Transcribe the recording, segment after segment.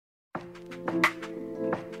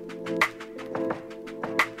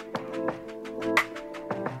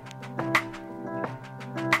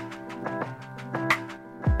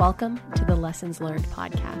Welcome to the Lessons Learned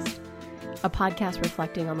podcast, a podcast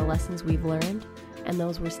reflecting on the lessons we've learned and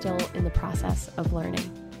those we're still in the process of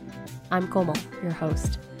learning. I'm Komal, your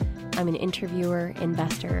host. I'm an interviewer,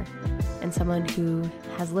 investor, and someone who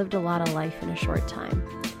has lived a lot of life in a short time.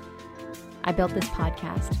 I built this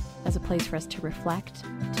podcast as a place for us to reflect,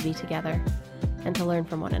 to be together, and to learn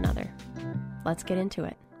from one another. Let's get into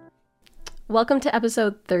it. Welcome to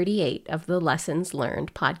episode 38 of the Lessons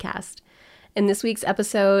Learned podcast. In this week's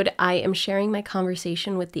episode, I am sharing my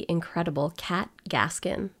conversation with the incredible Kat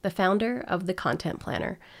Gaskin, the founder of The Content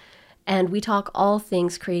Planner. And we talk all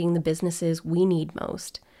things creating the businesses we need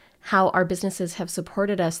most, how our businesses have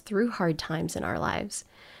supported us through hard times in our lives,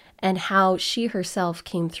 and how she herself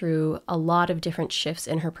came through a lot of different shifts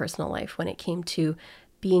in her personal life when it came to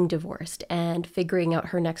being divorced and figuring out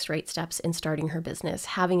her next right steps in starting her business,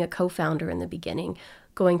 having a co-founder in the beginning,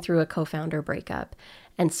 going through a co-founder breakup,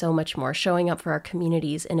 and so much more, showing up for our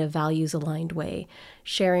communities in a values-aligned way,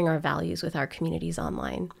 sharing our values with our communities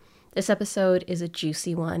online. This episode is a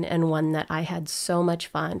juicy one and one that I had so much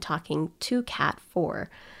fun talking to Kat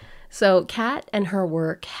for. So Kat and her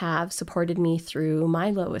work have supported me through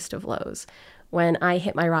my lowest of lows. When I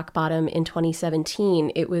hit my rock bottom in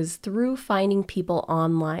 2017, it was through finding people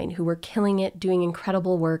online who were killing it, doing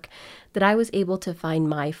incredible work, that I was able to find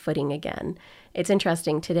my footing again. It's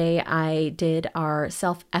interesting. Today, I did our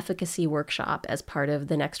self-efficacy workshop as part of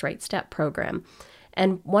the Next Right Step program.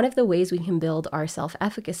 And one of the ways we can build our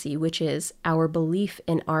self-efficacy, which is our belief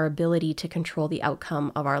in our ability to control the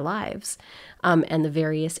outcome of our lives, and the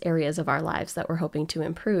various areas of our lives that we're hoping to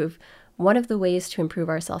improve. One of the ways to improve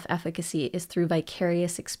our self-efficacy is through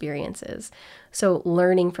vicarious experiences. So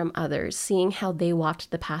learning from others, seeing how they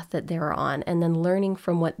walked the path that they're on, and then learning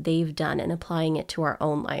from what they've done and applying it to our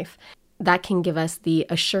own life. That can give us the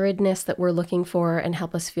assuredness that we're looking for and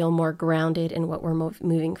help us feel more grounded in what we're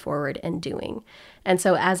moving forward and doing. And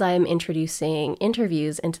so as I'm introducing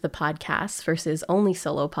interviews into the podcast versus only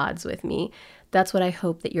solo pods with me, that's what I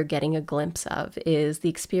hope that you're getting a glimpse of, is the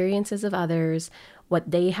experiences of others,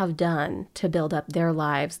 what they have done to build up their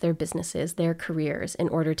lives, their businesses, their careers, in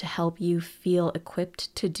order to help you feel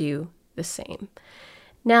equipped to do the same.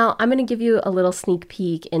 Now, I'm going to give you a little sneak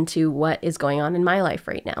peek into what is going on in my life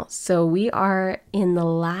right now. So we are in the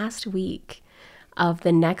last week of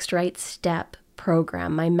the Next Right Step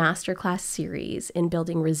program, my masterclass series in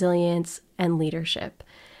building resilience and leadership.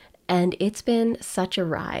 And it's been such a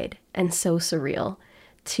ride and so surreal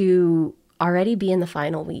to already be in the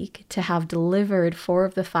final week, to have delivered 4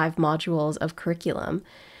 of the 5 modules of curriculum,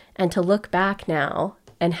 and to look back now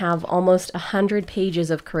and have almost 100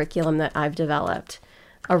 pages of curriculum that I've developed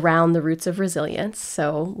around the roots of resilience,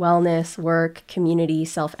 so wellness, work, community,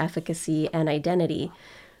 self-efficacy, and identity,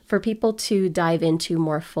 for people to dive into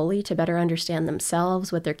more fully, to better understand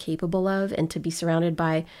themselves, what they're capable of, and to be surrounded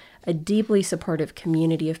by a deeply supportive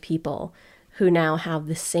community of people who now have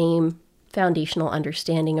the same foundational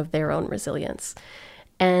understanding of their own resilience.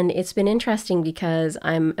 And it's been interesting because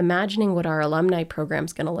I'm imagining what our alumni program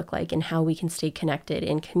is going to look like and how we can stay connected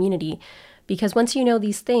in community. Because once you know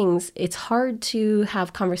these things, it's hard to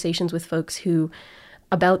have conversations with folks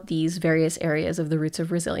about these various areas of the roots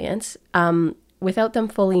of resilience, without them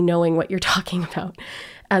fully knowing what you're talking about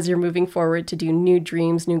as you're moving forward to do new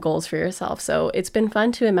dreams, new goals for yourself. So it's been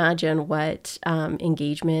fun to imagine what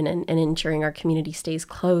engagement and ensuring our community stays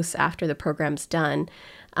close after the program's done,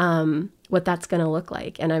 what that's going to look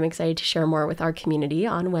like. And I'm excited to share more with our community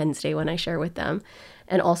on Wednesday when I share with them.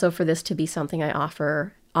 And also for this to be something I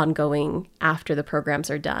offer ongoing after the programs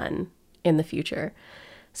are done in the future.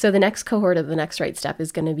 So the next cohort of the Next Right Step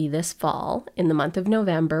is going to be this fall in the month of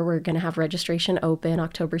November. We're going to have registration open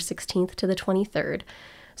October 16th to the 23rd.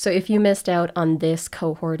 So if you missed out on this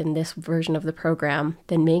cohort and this version of the program,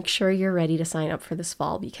 then make sure you're ready to sign up for this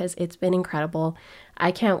fall, because it's been incredible.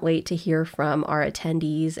 I can't wait to hear from our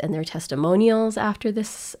attendees and their testimonials after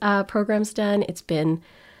this program's done. It's been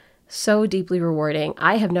so deeply rewarding.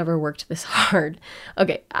 I have never worked this hard.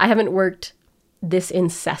 Okay, I haven't worked this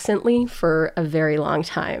incessantly for a very long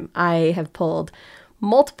time. I have pulled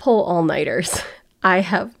multiple all-nighters. I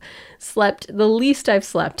have slept the least I've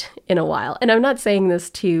slept in a while. And I'm not saying this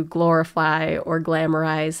to glorify or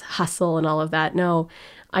glamorize hustle and all of that. No,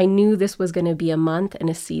 I knew this was going to be a month and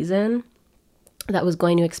a season that was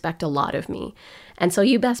going to expect a lot of me. And so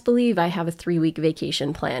you best believe I have a 3-week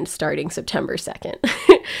vacation planned starting September 2nd.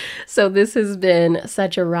 So this has been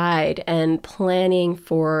such a ride, and planning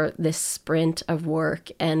for this sprint of work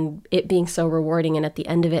and it being so rewarding. And at the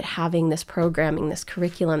end of it, having this programming, this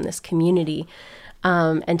curriculum, this community,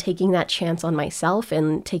 and taking that chance on myself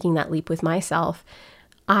and taking that leap with myself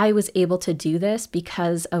I was able to do this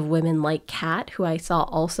because of women like Kat, who I saw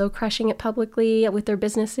also crushing it publicly with their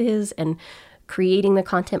businesses and creating the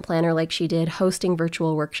content planner like she did, hosting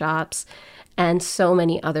virtual workshops, and so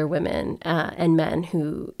many other women and men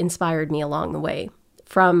who inspired me along the way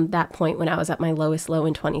from that point when I was at my lowest low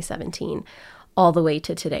in 2017 all the way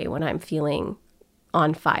to today when I'm feeling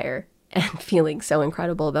on fire and feeling so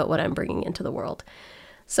incredible about what I'm bringing into the world.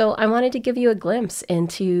 So I wanted to give you a glimpse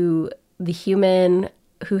into the human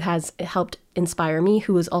who has helped inspire me,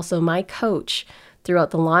 who was also my coach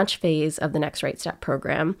throughout the launch phase of the Next Right Step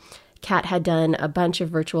program. Kat had done a bunch of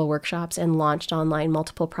virtual workshops and launched online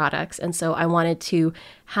multiple products. And so I wanted to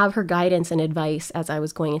have her guidance and advice as I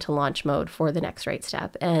was going into launch mode for the Next Right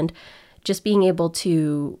Step. And just being able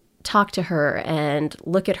to talk to her and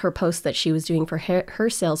look at her posts that she was doing for her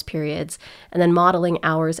sales periods and then modeling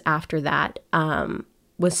hours after that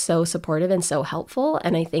was so supportive and so helpful,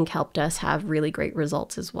 and I think helped us have really great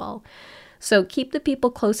results as well. So keep the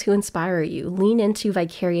people close who inspire you. Lean into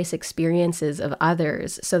vicarious experiences of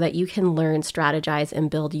others so that you can learn, strategize,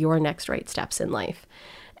 and build your next right steps in life.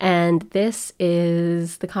 And this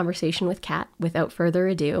is the conversation with Kat. Without further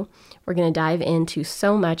ado, we're going to dive into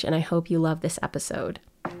so much, and I hope you love this episode.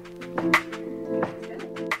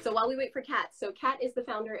 So while we wait for Kat, so Kat is the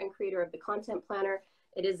founder and creator of the Content Planner.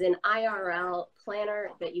 It is an IRL planner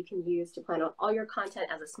that you can use to plan out all your content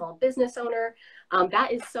as a small business owner.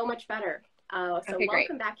 That is so much better. Okay,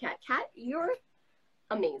 welcome back, Kat. Kat, you're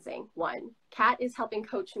amazing. Kat is helping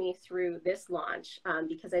coach me through this launch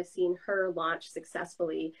because I've seen her launch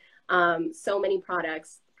successfully so many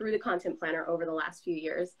products through the Content Planner over the last few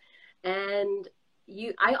years. And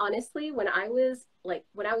I honestly, when I was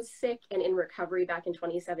sick and in recovery back in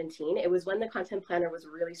 2017, it was when the Content Planner was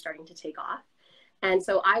really starting to take off. And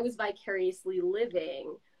so I was vicariously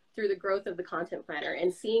living through the growth of the Content Planner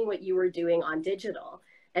and seeing what you were doing on digital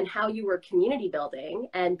and how you were community building.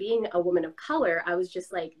 And being a woman of color, I was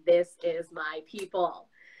just like, this is my people.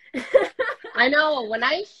 I know. When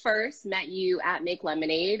I first met you at Make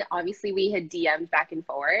Lemonade, obviously we had DM'd back and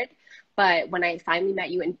forward. But when I finally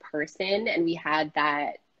met you in person and we had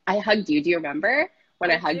that, I hugged you. Do you remember? When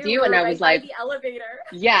I hugged you and I was like, the elevator.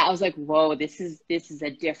 Yeah, I was like, whoa, this is a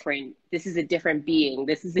different being.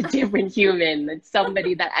 This is a different human. It's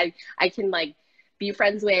somebody that I can like be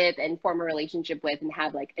friends with and form a relationship with and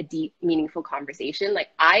have like a deep, meaningful conversation. Like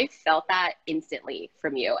I felt that instantly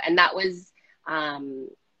from you. And that was,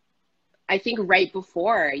 I think right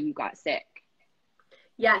before you got sick.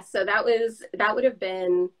 Yes. So that would have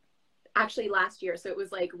been actually last year. So it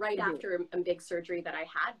was like right after a big surgery that I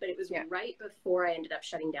had, but it was right before I ended up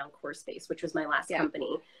shutting down Core Space, which was my last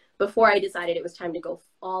company, before I decided it was time to go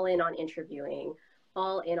all in on interviewing,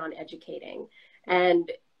 all in on educating.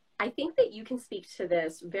 And I think that you can speak to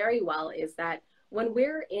this very well, is that when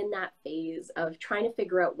we're in that phase of trying to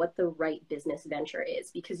figure out what the right business venture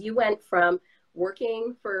is, because you went from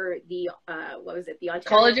working for the, the Ontario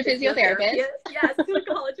College of Physiotherapists. Yes, the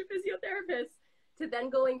College of Physiotherapists, to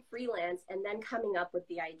then going freelance and then coming up with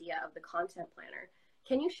the idea of the Content Planner.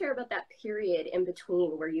 Can you share about that period in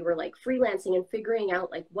between where you were like freelancing and figuring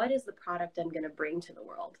out like, what is the product I'm going to bring to the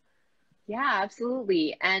world? Yeah,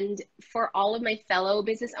 absolutely. And for all of my fellow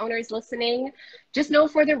business owners listening, just know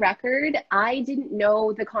for the record, I didn't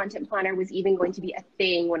know the Content Planner was even going to be a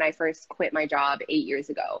thing when I first quit my job 8 years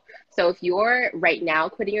ago. So if you're right now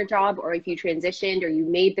quitting your job, or if you transitioned or you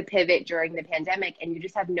made the pivot during the pandemic and you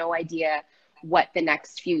just have no idea what the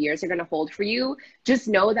next few years are going to hold for you, just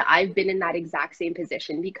know that I've been in that exact same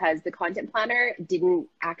position, because the Content Planner didn't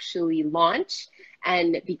actually launch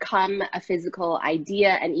and become a physical idea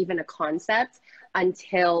and even a concept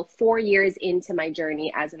until 4 years into my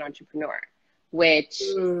journey as an entrepreneur, which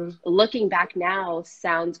looking back now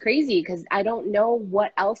sounds crazy because I don't know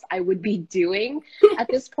what else I would be doing at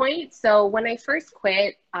this point. So when I first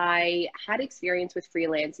quit, I had experience with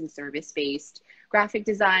freelance and service-based graphic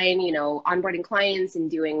design, onboarding clients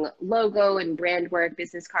and doing logo and brand work,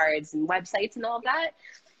 business cards and websites and all of that.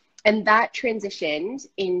 And that transitioned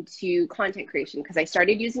into content creation because I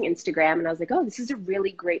started using Instagram and I was like, oh, this is a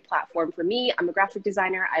really great platform for me. I'm a graphic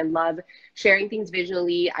designer. I love sharing things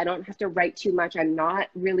visually. I don't have to write too much. I'm not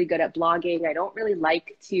really good at blogging. I don't really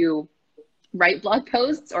like to write blog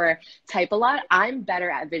posts or type a lot. I'm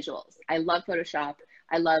better at visuals. I love Photoshop.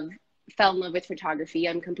 Fell in love with photography.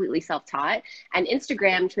 I'm completely self-taught. And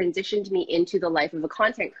Instagram transitioned me into the life of a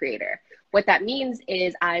content creator. What that means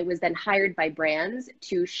is I was then hired by brands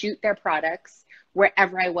to shoot their products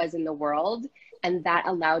wherever I was in the world. And that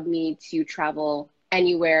allowed me to travel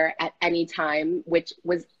anywhere at any time, which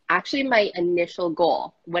was actually my initial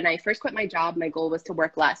goal. When I first quit my job, my goal was to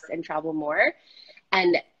work less and travel more.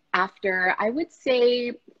 And after, I would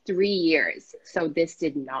say, 3 years, so this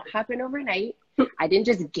did not happen overnight. I didn't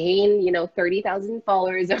just gain, 30,000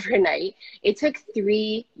 followers overnight. It took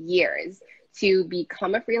 3 years to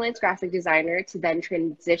become a freelance graphic designer, to then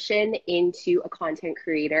transition into a content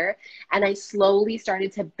creator. And I slowly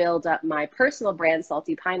started to build up my personal brand,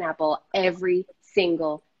 Salty Pineapple, every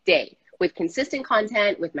single day with consistent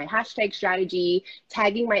content, with my hashtag strategy,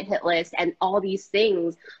 tagging my hit list, and all these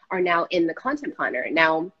things are now in the content planner.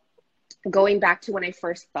 Now, going back to when I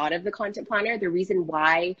first thought of the content planner, the reason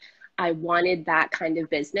why I wanted that kind of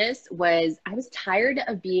business was I was tired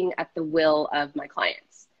of being at the will of my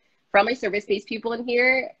clients. For all my service-based people in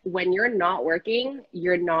here, when you're not working,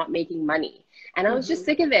 you're not making money. And I was just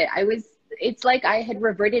sick of it. It's like I had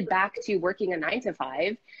reverted back to working a 9 to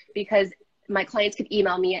 5 because my clients could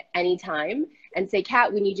email me at any time and say,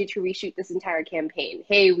 Kat, we need you to reshoot this entire campaign.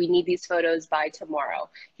 Hey, we need these photos by tomorrow.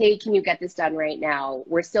 Hey, can you get this done right now?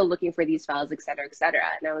 We're still looking for these files, et cetera, et cetera.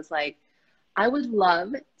 And I was like, I would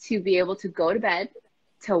love to be able to go to bed,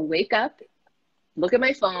 to wake up, look at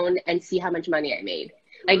my phone, and see how much money I made.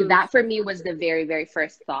 Like that for me was the very, very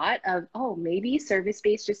first thought of, oh, maybe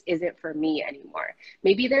service-based just isn't for me anymore.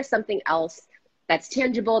 Maybe there's something else that's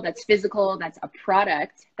tangible, that's physical, that's a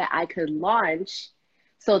product that I could launch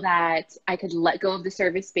so that I could let go of the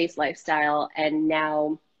service-based lifestyle and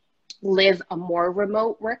now live a more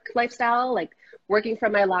remote work lifestyle, like working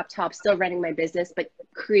from my laptop, still running my business, but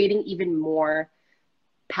creating even more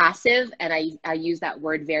passive, and I use that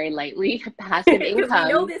word very lightly, passive income.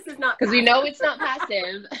 We know this is not because we know it's not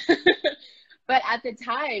passive. But at the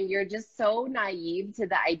time, you're just so naive to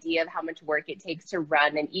the idea of how much work it takes to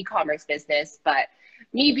run an e-commerce business. But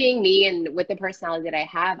me being me and with the personality that I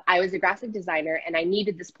have, I was a graphic designer and I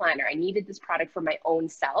needed this planner. I needed this product for my own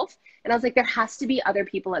self. And I was like, there has to be other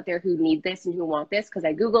people out there who need this and who want this, because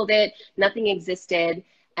I Googled it, nothing existed.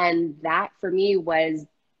 And that for me was,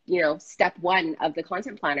 step one of the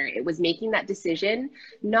content planner. It was making that decision,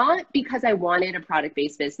 not because I wanted a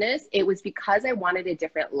product-based business. It was because I wanted a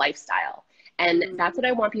different lifestyle. And that's what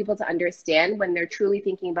I want people to understand when they're truly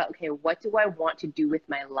thinking about, okay, what do I want to do with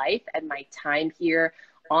my life and my time here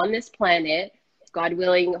on this planet? God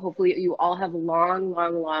willing, hopefully you all have long,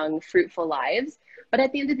 long, long, fruitful lives. But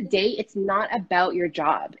at the end of the day, it's not about your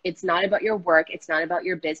job. It's not about your work. It's not about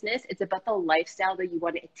your business. It's about the lifestyle that you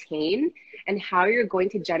want to attain and how you're going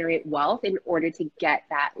to generate wealth in order to get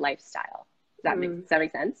that lifestyle. Does that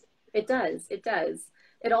make sense? It does. It does.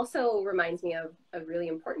 It also reminds me of a really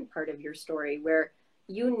important part of your story where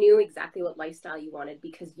you knew exactly what lifestyle you wanted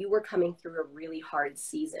because you were coming through a really hard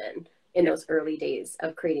season in those early days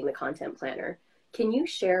of creating the content planner. Can you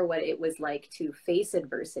share what it was like to face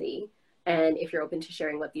adversity? And if you're open to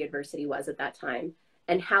sharing what the adversity was at that time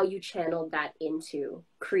and how you channeled that into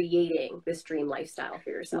creating this dream lifestyle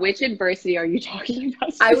for yourself. Which adversity are you talking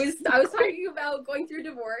about? I was talking about going through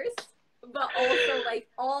divorce, but also like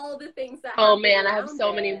all the things that oh man, I have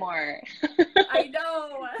so many more. I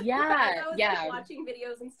know. Yeah. I was like, watching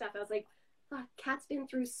videos and stuff. I was like, oh, Kat's been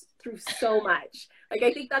through so much. Like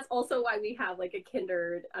I think that's also why we have like a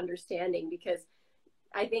kindred understanding, because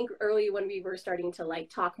I think early when we were starting to like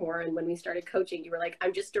talk more and when we started coaching, you were like,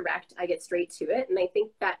 I'm just direct. I get straight to it. And I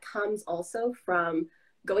think that comes also from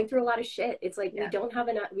going through a lot of shit. It's like, we don't have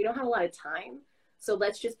a lot of time. So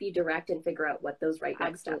let's just be direct and figure out what those right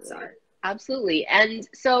next steps are. Absolutely. And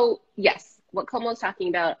so, yes, what Como was talking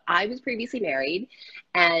about, I was previously married,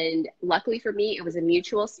 and luckily for me, it was a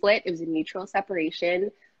mutual split. It was a mutual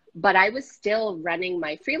separation, but I was still running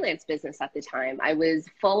my freelance business at the time. I was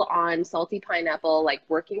full on Salty Pineapple, like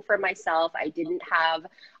working for myself. I didn't have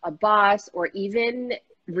a boss or even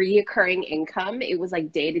reoccurring income. It was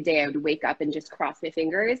like day to day. I would wake up and just cross my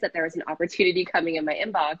fingers that there was an opportunity coming in my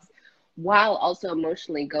inbox, while also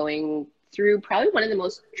emotionally going through probably one of the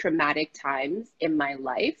most traumatic times in my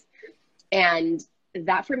life. And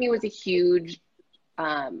that for me was a huge,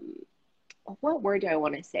 what word do I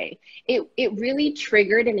want to say? It really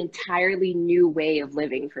triggered an entirely new way of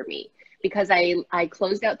living for me, because I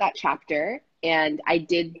closed out that chapter and I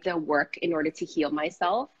did the work in order to heal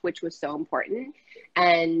myself, which was so important.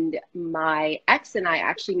 And my ex and I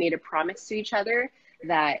actually made a promise to each other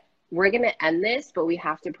that we're going to end this, but we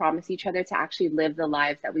have to promise each other to actually live the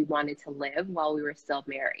lives that we wanted to live while we were still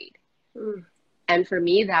married. And for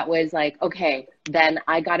me, that was like, okay, then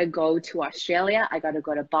I got to go to Australia. I got to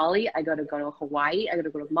go to Bali. I got to go to Hawaii. I got to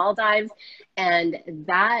go to Maldives. And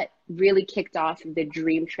that really kicked off the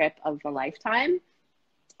dream trip of a lifetime.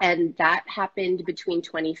 And that happened between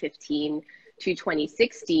 2015 to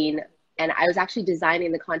 2016. And I was actually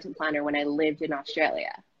designing the content planner when I lived in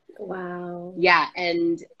Australia. Wow. Yeah.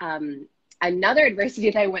 And another adversity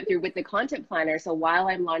that I went through with the content planner. So while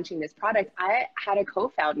I'm launching this product, I had a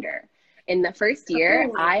co-founder. In the first year,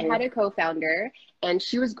 I had a co-founder, and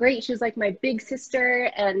she was great. She was like my big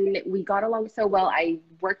sister, and we got along so well. I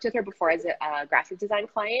worked with her before as a graphic design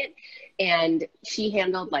client, and she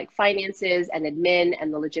handled like finances and admin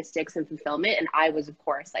and the logistics and fulfillment. And I was, of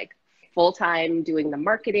course, like full-time doing the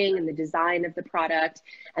marketing and the design of the product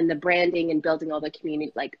and the branding and building all the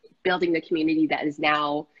community, like building the community that is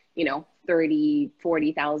now,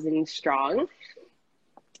 40,000 strong.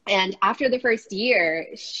 And after the first year,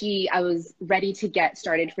 I was ready to get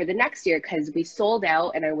started for the next year because we sold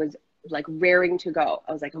out and I was like raring to go.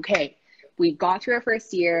 I was like, okay, we got through our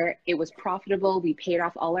first year. It was profitable. We paid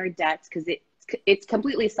off all our debts because it's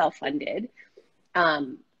completely self-funded.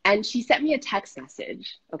 And she sent me a text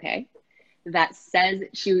message, okay, that says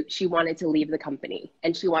she wanted to leave the company,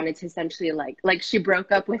 and she wanted to essentially like she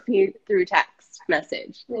broke up with me through text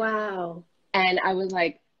message. Wow. And I was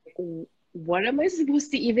like, what am I supposed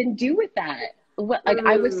to even do with that?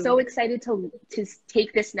 I was so excited to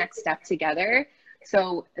take this next step together.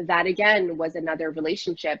 So that again was another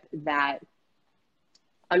relationship that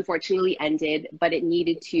unfortunately ended, but it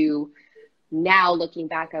needed to. Now looking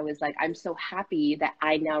back, I was like, I'm so happy that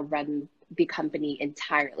I now run the company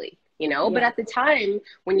entirely, Yeah. But at the time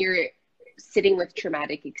when you're sitting with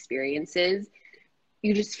traumatic experiences,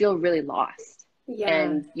 you just feel really lost. Yeah.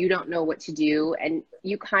 And you don't know what to do. And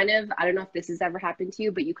you kind of, I don't know if this has ever happened to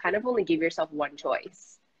you, but you kind of only give yourself one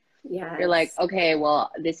choice. Yeah. You're like, okay,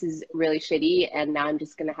 well, this is really shitty. And now I'm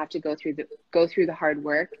just going to have to go through the hard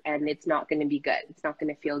work, and it's not going to be good. It's not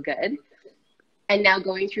going to feel good. And now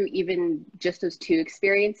going through even just those two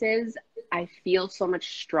experiences, I feel so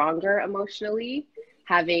much stronger emotionally,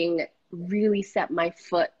 having really set my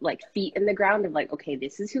feet in the ground of like, okay,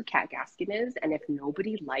 this is who Kat Gaskin is. And if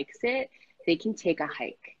nobody likes it, they can take a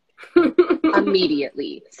hike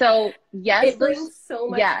immediately. So yes, it brings so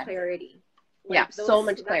much clarity. So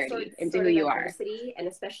much clarity into who you are. And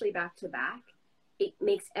especially back to back, it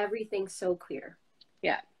makes everything so clear.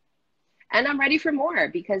 Yeah. And I'm ready for more,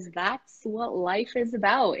 because that's what life is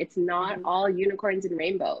about. It's not all unicorns and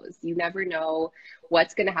rainbows. You never know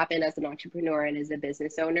what's going to happen as an entrepreneur and as a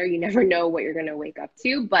business owner. You never know what you're going to wake up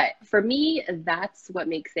to. But for me, that's what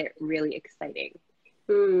makes it really exciting.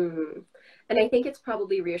 And I think it's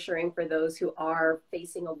probably reassuring for those who are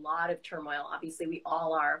facing a lot of turmoil. Obviously, we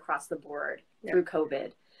all are across the board through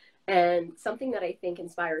COVID. And something that I think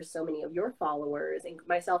inspires so many of your followers, and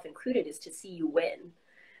myself included, is to see you win.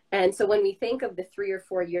 And so when we think of the 3 or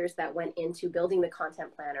 4 years that went into building the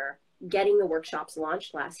content planner, getting the workshops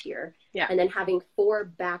launched last year, and then having 4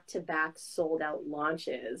 back-to-back sold out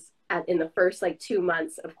launches in the first 2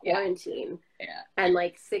 months of quarantine, and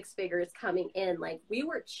 6 figures coming in, we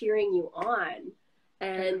were cheering you on.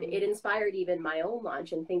 And it inspired even my own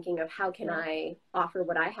launch and thinking of how can I offer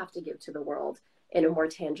what I have to give to the world in a more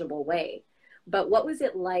tangible way. But what was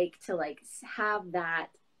it like to have that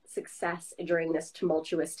success during this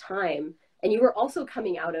tumultuous time? And you were also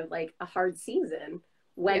coming out of a hard season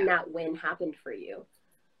when that win happened for you.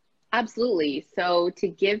 Absolutely. So to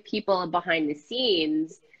give people a behind the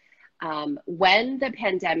scenes, when the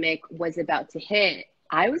pandemic was about to hit,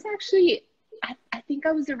 I was actually, I think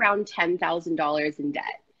I was around $10,000 in debt,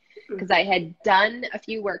 because I had done a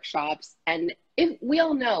few workshops, and we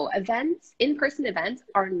all know in-person events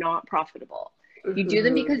are not profitable. You do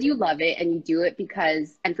them because you love it, and you do it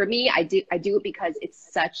because, and for me, I do it because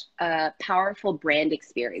it's such a powerful brand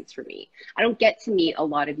experience for me. I don't get to meet a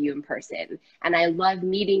lot of you in person, and I love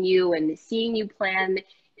meeting you and seeing you plan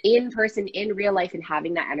in person, in real life, and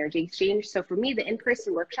having that energy exchange. So for me, the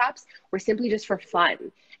in-person workshops were simply just for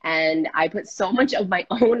fun. And I put so much of my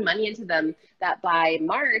own money into them that by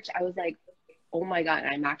March, I was like, oh my God,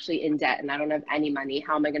 I'm actually in debt and I don't have any money.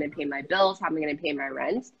 How am I going to pay my bills? How am I going to pay my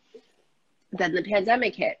rent? Then the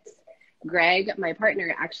pandemic hits. Greg, my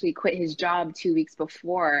partner, actually quit his job 2 weeks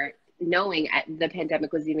before, knowing the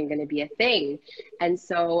pandemic was even going to be a thing. And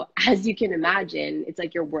so, as you can imagine, it's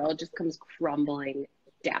like your world just comes crumbling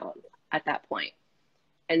down at that point.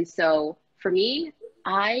 And so for me,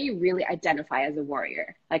 I really identify as a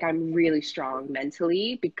warrior. I'm really strong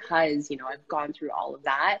mentally because, I've gone through all of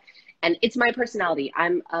that, and it's my personality.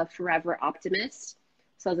 I'm a forever optimist.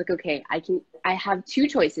 So I was like, okay, I have 2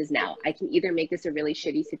 choices now. I can either make this a really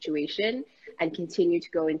shitty situation and continue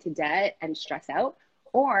to go into debt and stress out,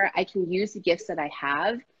 or I can use the gifts that I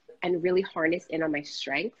have and really harness in on my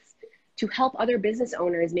strengths to help other business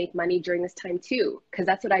owners make money during this time too, because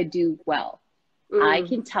that's what I do well. I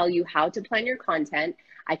can tell you how to plan your content.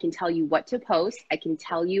 I can tell you what to post. I can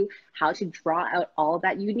tell you how to draw out all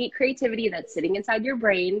that unique creativity that's sitting inside your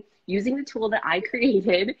brain using the tool that I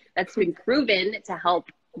created that's been proven to help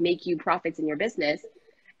make you profits in your business.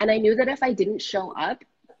 And I knew that if I didn't show up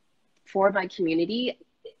for my community,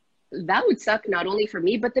 that would suck not only for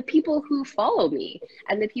me, but the people who follow me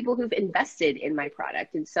and the people who've invested in my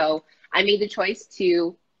product. And so I made the choice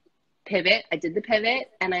to pivot. I did the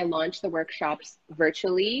pivot and I launched the workshops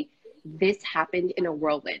virtually. This happened in a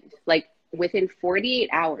whirlwind. Like within 48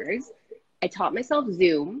 hours, I taught myself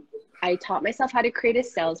Zoom. I taught myself how to create a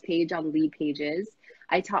sales page on Lead Pages.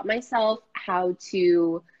 I taught myself how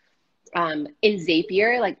to in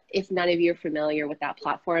Zapier, like if none of you are familiar with that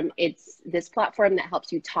platform, it's this platform that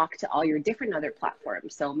helps you talk to all your different other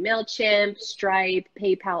platforms. So MailChimp, Stripe,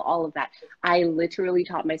 PayPal, all of that. I literally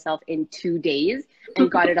taught myself in 2 days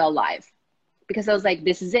and got it all live because I was like,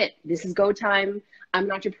 this is it. This is go time. I'm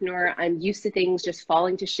an entrepreneur. I'm used to things just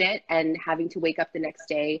falling to shit and having to wake up the next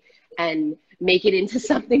day and make it into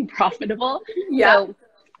something profitable. Yeah. So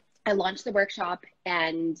I launched the workshop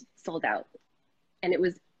and sold out. And it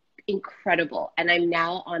was incredible. And I'm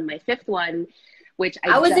now on my 5th one, which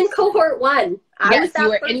I was in cohort 1. Yes, you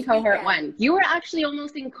were in cohort 1. You were actually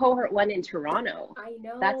almost in cohort 1 in Toronto. I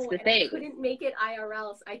know. That's the thing. I couldn't make it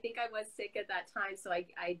IRL. So I think I was sick at that time. So I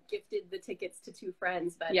gifted the tickets to 2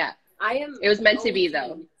 friends. But yeah, it was meant to be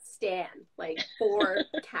though. Stan, like for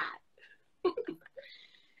Cat.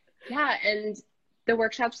 Yeah, and the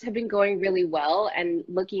workshops have been going really well. And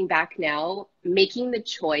looking back now, making the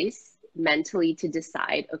choice mentally to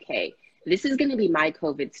decide, okay, this is going to be my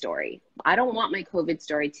COVID story. I don't want my COVID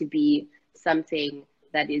story to be something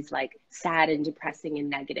that is like sad and depressing and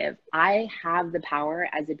negative. I have the power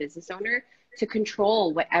as a business owner to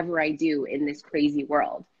control whatever I do in this crazy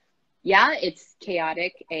world. Yeah, it's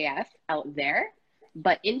chaotic AF out there,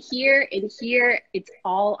 but in here, it's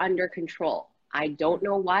all under control. I don't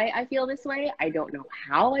know why I feel this way. I don't know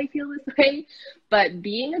how I feel this way, but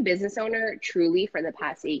being a business owner truly for the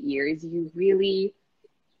past 8 years, you really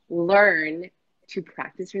learn to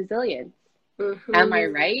practice resilience. Mm-hmm. Am I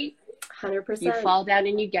right? 100%. You fall down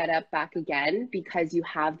and you get up back again because you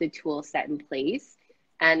have the tools set in place.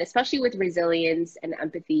 And especially with resilience and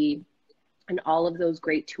empathy and all of those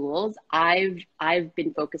great tools, I've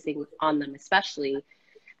been focusing on them especially.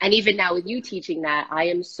 And even now with you teaching that, I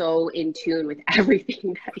am so in tune with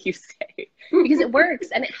everything that you say because it works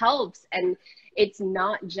and it helps. And it's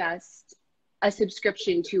not just a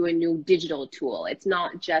subscription to a new digital tool. It's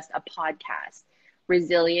not just a podcast.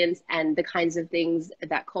 Resilience and the kinds of things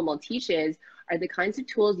that Komal teaches are the kinds of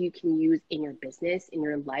tools you can use in your business, in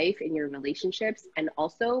your life, in your relationships, and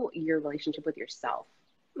also your relationship with yourself.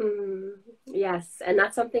 Yes. And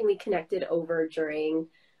that's something we connected over during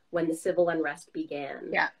when the civil unrest began.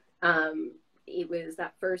 Yeah. It was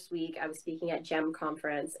that first week I was speaking at GEM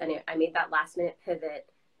conference and I made that last minute pivot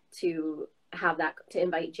to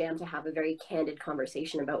invite GEM to have a very candid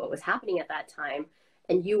conversation about what was happening at that time.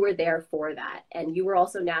 And you were there for that. And you were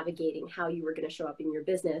also navigating how you were going to show up in your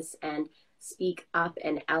business and speak up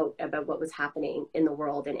and out about what was happening in the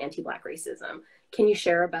world and anti-Black racism. Can you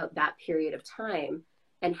share about that period of time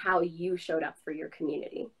and how you showed up for your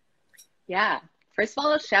community? Yeah. First of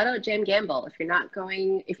all, shout out Jem Gamble. If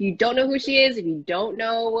you don't know who she is, if you don't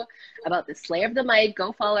know about the Slayer of the Mic,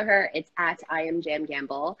 go follow her. It's at I am Jem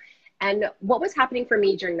Gamble. And what was happening for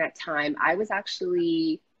me during that time, I was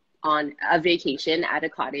actually on a vacation at a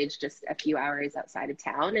cottage just a few hours outside of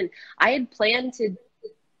town. And I had planned to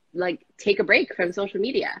take a break from social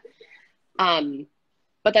media.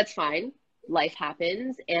 But that's fine. Life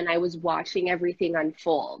happens. And I was watching everything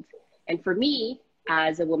unfold. And for me,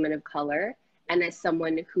 as a woman of color, and as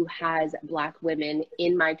someone who has Black women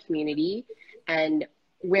in my community, and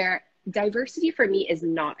where diversity for me is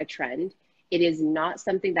not a trend, it is not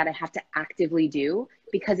something that I have to actively do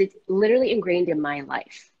because it's literally ingrained in my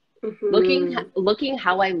life. Mm-hmm. Looking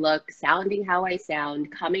how I look, sounding how I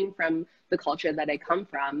sound, coming from the culture that I come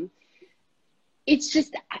from, it's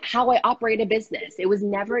just how I operate a business. It was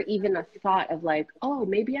never even a thought of oh,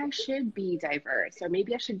 maybe I should be diverse or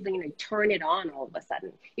maybe I should turn it on all of a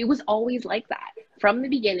sudden. It was always like that. From the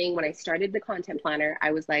beginning, when I started the content planner,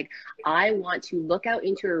 I was like, I want to look out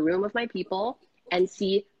into a room of my people and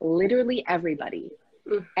see literally everybody,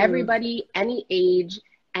 everybody, any age,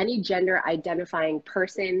 any gender identifying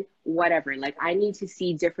person, whatever. I need to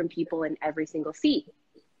see different people in every single seat.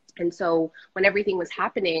 And so when everything was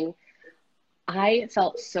happening, I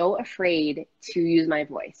felt so afraid to use my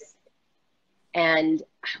voice. And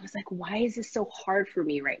I was like, why is this so hard for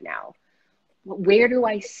me right now? Where do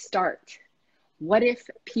I start? What if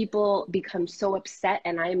people become so upset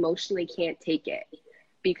and I emotionally can't take it?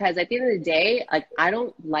 because at the end of the day, like, I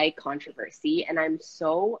don't like controversy, and I'm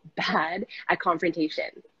so bad at confrontation.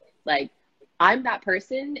 Like, I'm that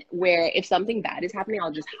person where if something bad is happening,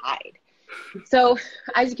 I'll just hide. So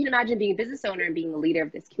as you can imagine, being a business owner and being the leader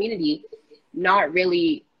of this community, not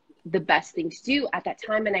really the best thing to do at that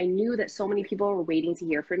time. And I knew that so many people were waiting to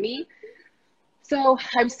hear from me. So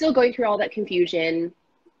I'm still going through all that confusion.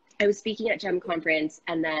 I was speaking at GEM conference,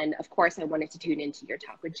 and then of course I wanted to tune into your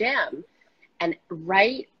talk with Jam. And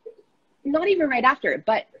not even right after,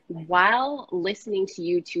 but while listening to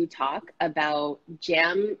you two talk about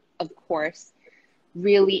Jam, of course,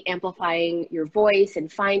 really amplifying your voice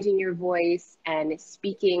and finding your voice and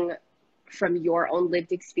speaking from your own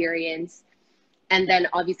lived experience. And then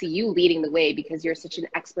obviously you leading the way because you're such an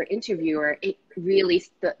expert interviewer, it really,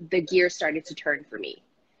 the gear started to turn for me.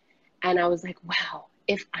 And I was like, wow,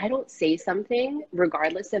 if I don't say something,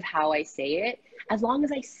 regardless of how I say it, as long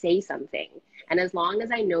as I say something, and as long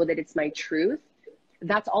as I know that it's my truth,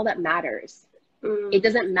 that's all that matters. It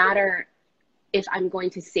doesn't matter if I'm going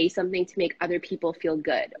to say something to make other people feel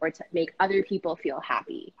good or to make other people feel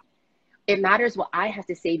happy. It matters what I have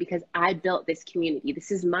to say because I built this community.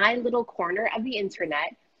 This is my little corner of the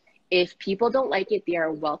internet. If people don't like it, they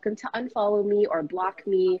are welcome to unfollow me or block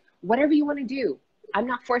me, whatever you want to do. I'm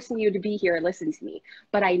not forcing you to be here and listen to me.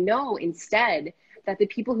 But I know instead that the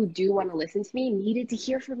people who do want to listen to me needed to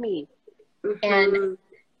hear from me. And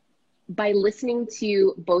by listening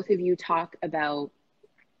to both of you talk about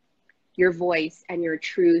your voice and your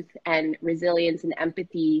truth and resilience and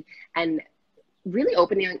empathy and really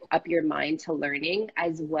opening up your mind to learning,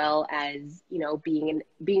 as well as, you know, being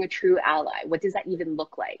a true ally. What does that even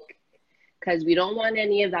look like? Because we don't want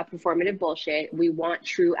any of that performative bullshit. We want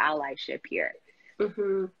true allyship here.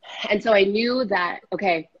 And so I knew that,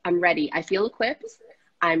 okay, I'm ready. I feel equipped.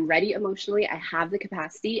 I'm ready emotionally. I have the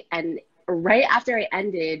capacity. And right after I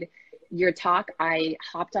ended your talk, I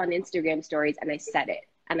hopped on Instagram stories and I said it.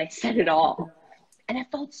 And I said it all. And it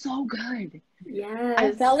felt so good. Yes.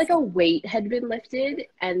 I felt like a weight had been lifted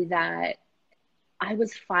and that I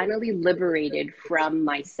was finally liberated from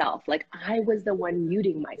myself. Like I was the one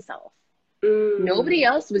muting myself. Nobody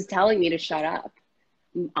else was telling me to shut up.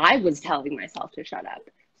 I was telling myself to shut up.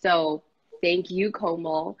 So thank you,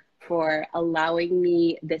 Komal, for allowing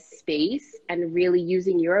me this space and really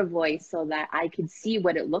using your voice so that I could see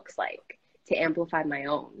what it looks like to amplify my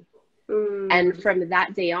own. And from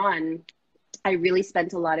that day on, I really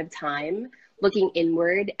spent a lot of time looking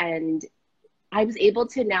inward, and I was able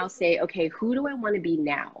to now say, okay, who do I want to be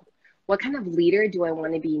now? What kind of leader do I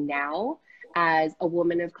want to be now as a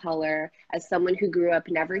woman of color, as someone who grew up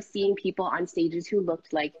never seeing people on stages who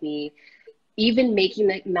looked like me, even making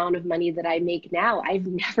the amount of money that I make now? I've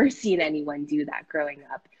never seen anyone do that growing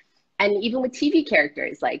up. And even with TV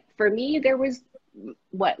characters, like for me, there was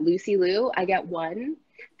Lucy Liu, I get one.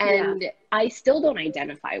 And I still don't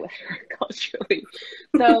identify with her culturally.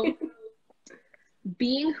 So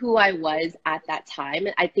being who I was at that time,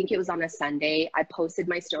 I think it was on a Sunday, I posted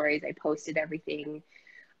my stories, I posted everything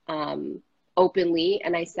openly.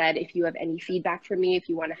 And I said, if you have any feedback for me, if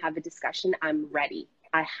you want to have a discussion, I'm ready.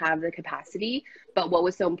 I have the capacity. But what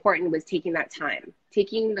was so important was taking that time,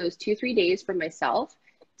 taking those 2-3 days for myself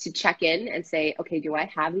to check in and say, okay, do I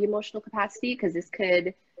have the emotional capacity? Because this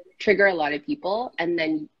could trigger a lot of people, and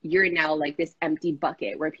then you're now like this empty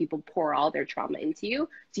bucket where people pour all their trauma into you.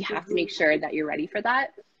 So you have to make sure that you're ready for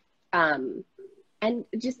that. And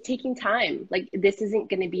just taking time, like this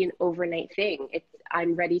isn't going to be an overnight thing.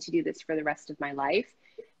 I'm ready to do this for the rest of my life.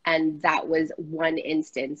 And that was one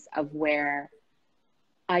instance of where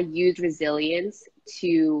I used resilience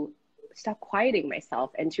to stop quieting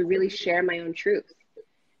myself and to really share my own truth.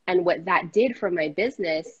 And what that did for my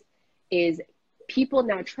business is people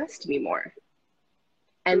now trust me more,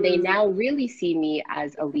 and they now really see me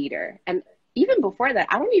as a leader. And even before that,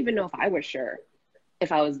 I don't even know if I was sure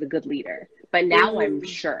if I was the good leader, but now I'm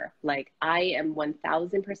sure. Like I am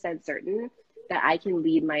 1000% certain that I can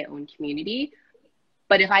lead my own community.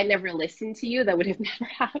 But if I never listened to you, that would have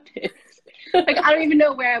never happened. Like I don't even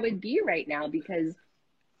know where I would be right now, because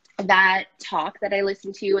that talk that I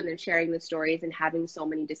listened to and then sharing the stories and having so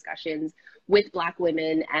many discussions with Black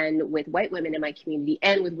women and with white women in my community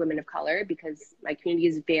and with women of color, because my community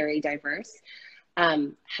is very diverse.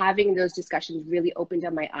 Having those discussions really opened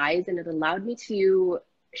up my eyes, and it allowed me to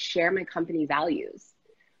share my company values,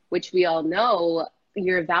 which we all know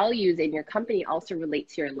your values in your company also relate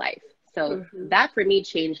to your life. So that for me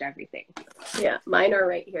changed everything. Yeah, mine are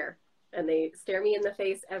right here. And they stare me in the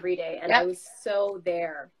face every day. And I was so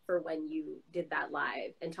there for when you did that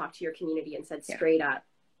live and talked to your community and said straight up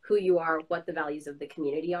who you are, what the values of the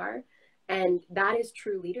community are. And that is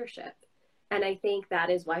true leadership. And I think that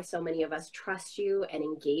is why so many of us trust you and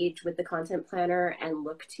engage with the content planner and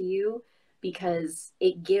look to you, because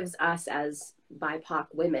it gives us as BIPOC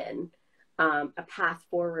women a path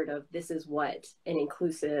forward of this is what an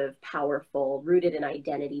inclusive, powerful, rooted in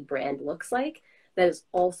identity brand looks like, that is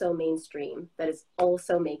also mainstream, that is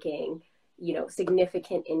also making, you know,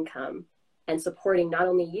 significant income and supporting not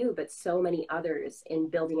only you, but so many others in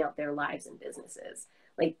building out their lives and businesses.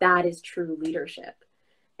 Like, that is true leadership.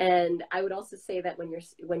 And I would also say that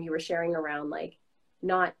when you were sharing around like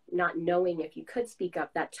not knowing if you could speak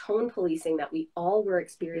up, that tone policing that we all were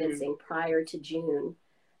experiencing prior to June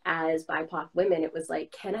as BIPOC women, it was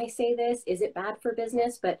like, can I say this? Is it bad for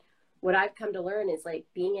business? But what I've come to learn is like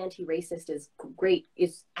being anti-racist is great,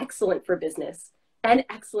 is excellent for business and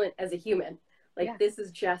excellent as a human. Like, this is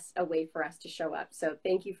just a way for us to show up. So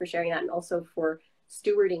thank you for sharing that, and also for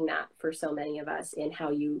stewarding that for so many of us in how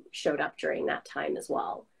you showed up during that time as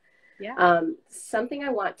well. Yeah. Something I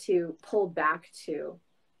want to pull back to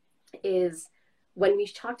is when we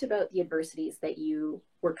talked about the adversities that you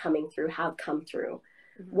were coming through, have come through,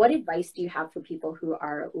 what advice do you have for people who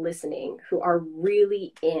are listening, who are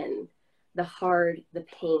really in the hard, the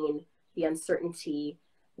pain, the uncertainty,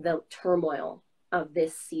 the turmoil of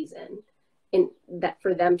this season, in that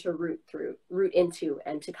for them to root into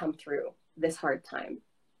and to come through this hard time?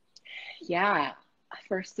 Yeah.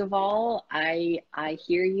 First of all, I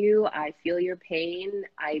hear you. I feel your pain.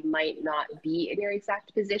 I might not be in your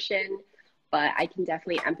exact position, but I can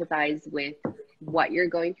definitely empathize with what you're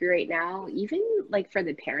going through right now. Even like for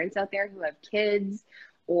the parents out there who have kids,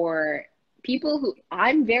 or people who,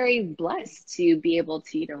 I'm very blessed to be able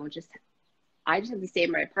to, you know, I just have to stay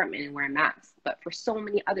in my apartment and wear a mask. But for so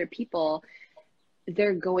many other people,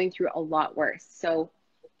 they're going through a lot worse. So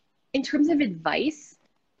in terms of advice,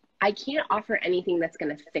 I can't offer anything that's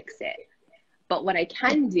going to fix it. But what I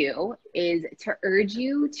can do is to urge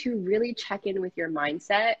you to really check in with your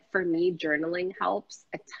mindset. For me, journaling helps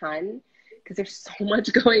a ton because there's so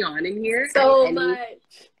much going on in here. So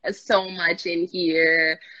much in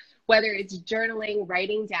here. Whether it's journaling,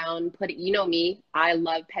 writing down, you know me, I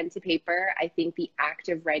love pen to paper. I think the act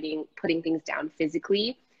of writing, putting things down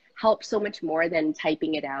physically helps so much more than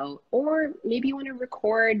typing it out. Or maybe you want to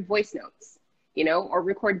record voice notes, you know, or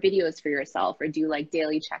record videos for yourself, or do like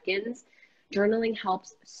daily check-ins. Journaling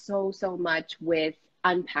helps so much with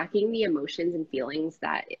unpacking the emotions and feelings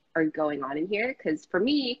that are going on in here. Because for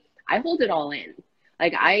me, I hold it all in.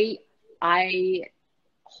 Like I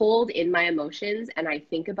hold in my emotions and I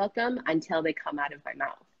think about them until they come out of my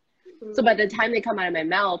mouth. So by the time they come out of my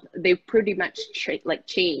mouth, they've pretty much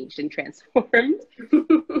changed and transformed.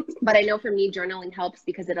 But I know for me, journaling helps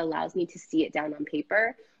because it allows me to see it down on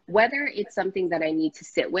paper, whether it's something that I need to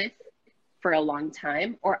sit with for a long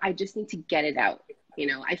time, or I just need to get it out. You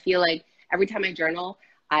know, I feel like every time I journal,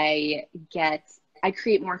 I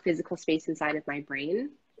create more physical space inside of my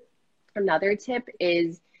brain. Another tip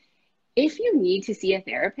is, if you need to see a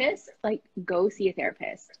therapist, like, go see a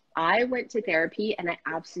therapist. I went to therapy and I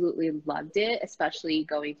absolutely loved it, especially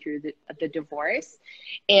going through the divorce.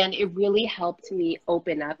 And it really helped me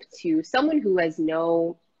open up to someone who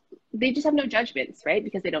they just have no judgments, right?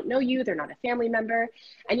 Because they don't know you, they're not a family member.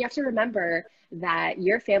 And you have to remember that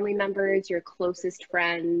your family members, your closest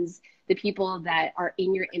friends, the people that are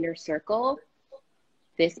in your inner circle,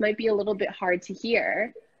 this might be a little bit hard to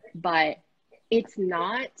hear, but it's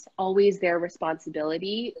not always their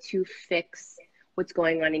responsibility to fix what's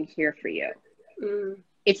going on in here for you.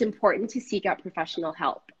 It's important to seek out professional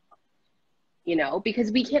help, you know,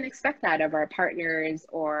 because we can't expect that of our partners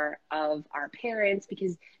or of our parents,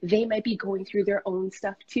 because they might be going through their own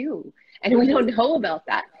stuff too. And we don't know about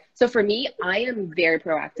that. So for me, I am very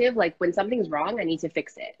proactive. Like, when something's wrong, I need to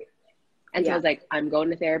fix it. And so I was like, I'm going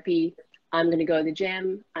to therapy. I'm going to go to the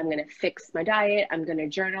gym. I'm going to fix my diet. I'm going to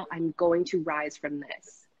journal. I'm going to rise from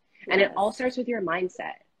this. And it all starts with your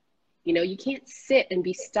mindset. You know, you can't sit and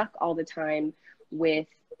be stuck all the time with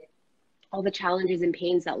all the challenges and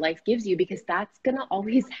pains that life gives you, because that's going to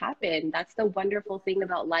always happen. That's the wonderful thing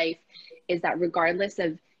about life, is that regardless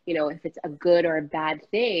of, you know, if it's a good or a bad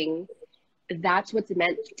thing, that's what's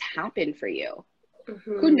meant to happen for you.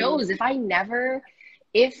 Who knows,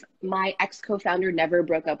 if my ex-co-founder never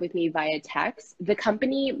broke up with me via text, the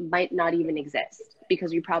company might not even exist,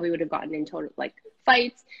 because we probably would have gotten into like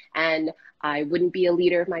fights, and I wouldn't be a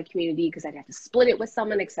leader of my community because I'd have to split it with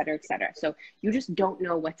someone, et cetera, et cetera. So you just don't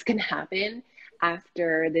know what's going to happen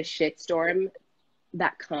after the shitstorm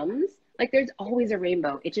that comes. Like, there's always a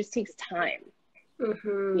rainbow. It just takes time,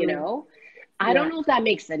 you know? I don't know if that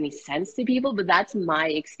makes any sense to people, but that's my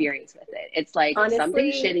experience with it. It's like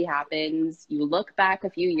something shitty happens, you look back a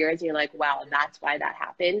few years and you're like, wow, that's why that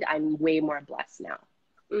happened. I'm way more blessed now.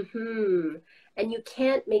 And you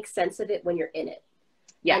can't make sense of it when you're in it.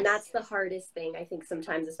 Yes. And that's the hardest thing, I think,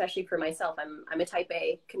 sometimes, especially for myself. I'm a type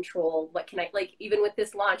A, control. What can I, like, even with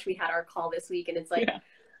this launch, we had our call this week, and it's like,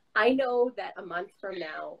 I know that a month from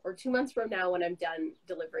now or 2 months from now, when I'm done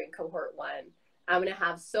delivering cohort 1, I'm going to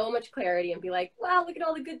have so much clarity and be like, wow, look at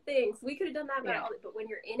all the good things. We could have done that. But when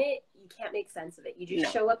you're in it, you can't make sense of it. You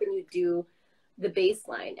just show up and you do the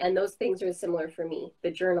baseline. And those things are similar for me.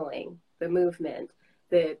 The journaling, the movement,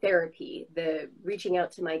 the therapy, the reaching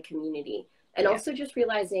out to my community. And also just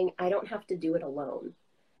realizing I don't have to do it alone.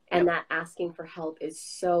 And that asking for help is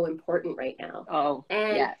so important right now.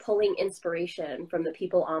 Pulling inspiration from the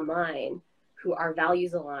people online who are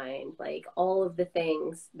values aligned, like all of the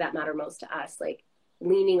things that matter most to us, like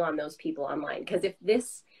leaning on those people online. Because if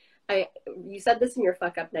this, you said this in your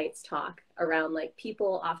Fuck Up Nights talk around, like,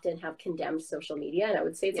 people often have condemned social media. And I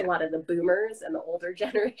would say it's a lot of the boomers and the older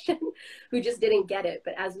generation who just didn't get it.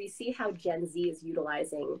 But as we see how Gen Z is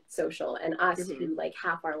utilizing social, and us who like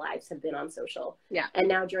half our lives have been on social. And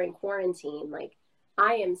now during quarantine, like,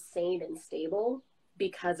 I am sane and stable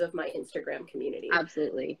because of my Instagram community.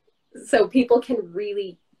 Absolutely. So people can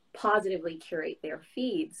really positively curate their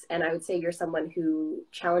feeds. And I would say you're someone who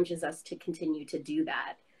challenges us to continue to do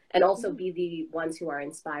that. And also be the ones who are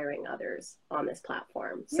inspiring others on this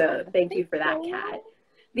platform. So thank you for that, Kat.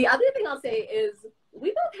 The other thing I'll say is we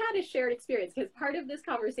both had a shared experience, because part of this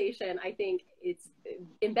conversation, I think it's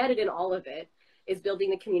embedded in all of it, is building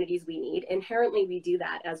the communities we need. Inherently, we do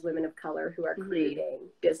that as women of color who are creating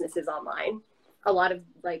businesses online. A lot of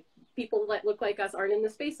like people that look like us aren't in the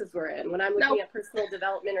spaces we're in. When I'm looking at personal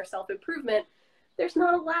development or self-improvement, there's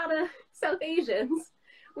not a lot of South Asians,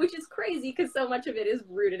 which is crazy because so much of it is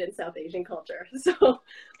rooted in South Asian culture. So,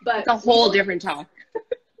 but it's a whole different talk.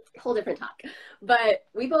 But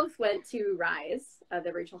we both went to Rise,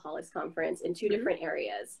 the Rachel Hollis conference, in 2 different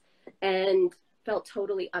areas, and felt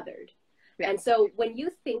totally othered. And so when you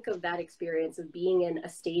think of that experience of being in a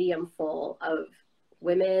stadium full of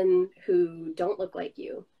women who don't look like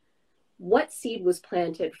you, what seed was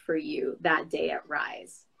planted for you that day at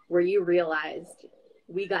Rise where you realized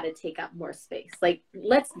we got to take up more space? Like,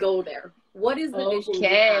 let's go there. What is the vision you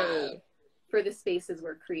have for the spaces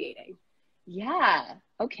we're creating?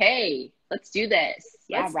 Okay. Let's do this.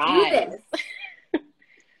 Let's do this.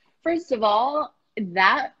 First of all,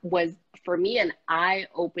 that was, for me, an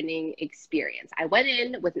eye-opening experience. I went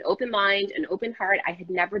in with an open mind, an open heart. I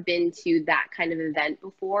had never been to that kind of event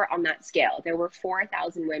before on that scale. There were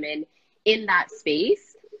 4,000 women in that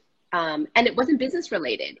space. And it wasn't business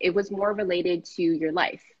related. It was more related to your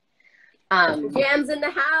life. Jams in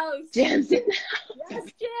the house. Yes,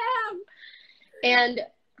 jam. And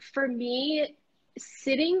for me,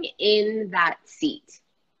 sitting in that seat,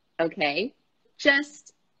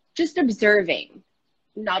 just observing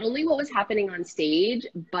not only what was happening on stage,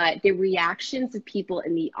 but the reactions of people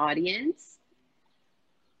in the audience.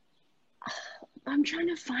 I'm trying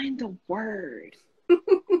to find the word.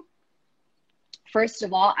 First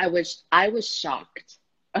of all, I was shocked.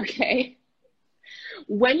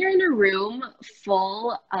 When you're in a room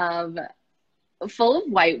full of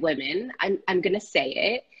white women, I'm gonna say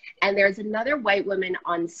it, and there's another white woman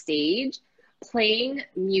on stage playing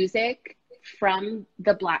music from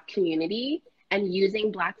the Black community and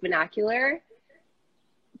using Black vernacular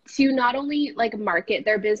to not only like market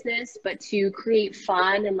their business, but to create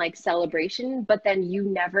fun and like celebration, but then you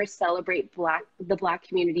never celebrate the Black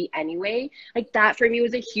community anyway. Like, that for me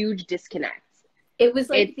was a huge disconnect. It was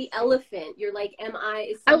like the elephant. You're like,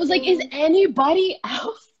 I was like, is anybody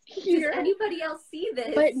else here? Does anybody else see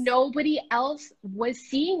this? But nobody else was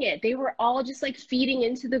seeing it. They were all just like feeding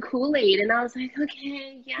into the Kool-Aid. And I was like,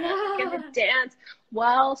 okay, I'm gonna dance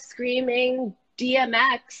while screaming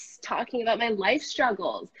DMX, talking about my life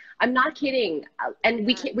struggles. I'm not kidding. And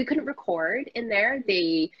we couldn't record in there.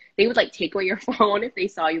 They would like take away your phone if they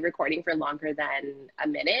saw you recording for longer than a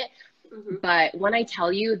minute. But when I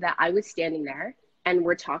tell you that I was standing there and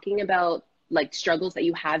we're talking about like struggles that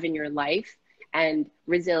you have in your life and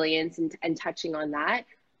resilience and touching on that,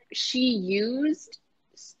 she used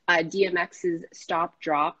DMX's stop,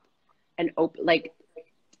 drop, and open, like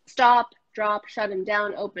stop, drop, shut him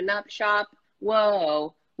down, open up, shop.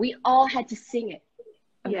 Whoa, we all had to sing it.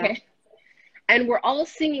 And we're all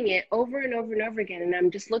singing it over and over and over again. And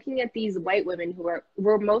I'm just looking at these white women who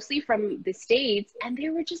were mostly from the States, and they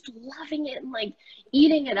were just loving it and like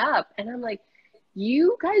eating it up. And I'm like,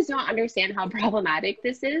 you guys don't understand how problematic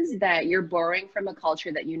this is, that you're borrowing from a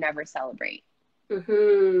culture that you never celebrate.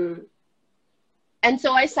 Mm-hmm. And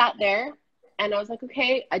so I sat there and I was like,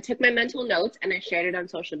 okay, I took my mental notes and I shared it on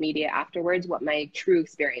social media afterwards what my true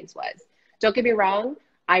experience was. Don't get me wrong,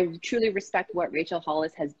 I truly respect what Rachel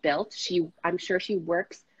Hollis has built. I'm sure she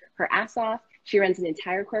works her ass off. She runs an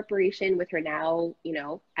entire corporation with her now,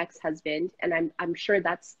 ex-husband, and I'm sure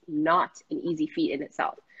that's not an easy feat in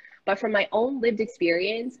itself. But from my own lived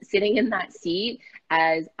experience, sitting in that seat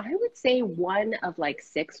as I would say one of like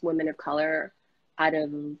 6 women of color out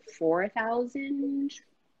of 4,000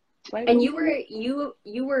 white And women.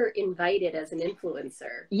 you were invited as an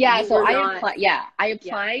influencer. Yeah, You so were not. I Yeah.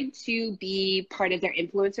 applied to be part of their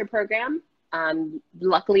influencer program.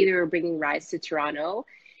 Luckily, they were bringing Rise to Toronto.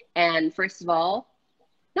 And first of all,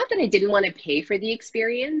 not that I didn't want to pay for the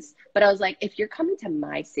experience, but I was like, if you're coming to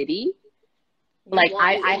my city, You like want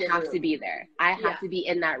me in I the have to room. be there. I Yeah. have to be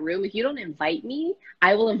in that room. If you don't invite me,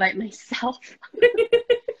 I will invite myself.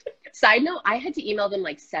 Side note, I had to email them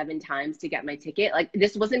like 7 times to get my ticket. Like,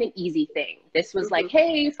 this wasn't an easy thing. This was like, Mm-hmm.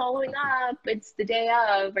 hey, following up, it's the day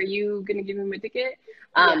of. Are you gonna give me my ticket?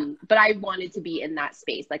 Yeah. But I wanted to be in that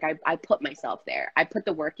space. Like, I put myself there. I put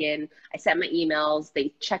the work in. I sent my emails.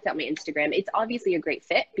 They checked out my Instagram. It's obviously a great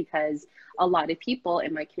fit because a lot of people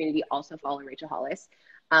in my community also follow Rachel Hollis.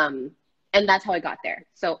 And that's how I got there.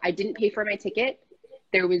 So I didn't pay for my ticket.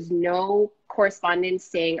 There was no correspondence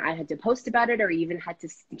saying I had to post about it or even had to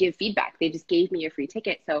give feedback. They just gave me a free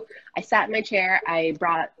ticket. So I sat in my chair. I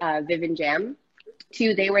brought Viv and Jam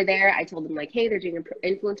too. They were there. I told them like, hey, they're doing an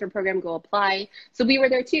influencer program. Go apply. So we were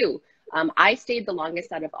there too. I stayed the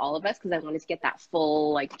longest out of all of us because I wanted to get that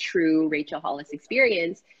full, like, true Rachel Hollis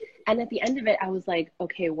experience. And at the end of it, I was like,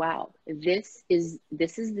 okay, wow, this is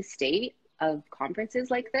the state of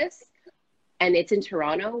conferences like this, and it's in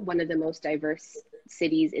Toronto, one of the most diverse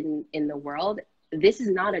cities in the world. This is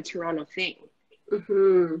not a Toronto thing.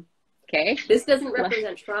 Mm-hmm. Okay. This doesn't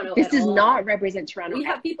represent Toronto This at does all. not represent Toronto We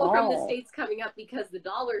at have people from the all. States coming up because the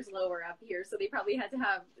dollar's lower up here, so they probably had to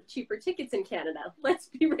have cheaper tickets in Canada. Let's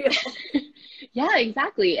be real. Yeah,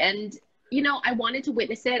 exactly. And, I wanted to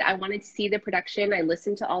witness it. I wanted to see the production. I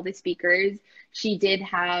listened to all the speakers. She did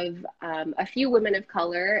have a few women of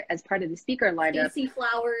color as part of the speaker lineup. Stacey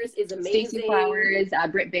Flowers is Stacey amazing. Flowers,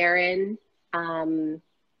 Britt Barron, and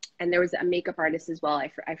there was a makeup artist as well.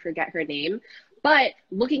 I forget her name. But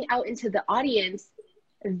looking out into the audience,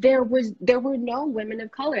 there were no women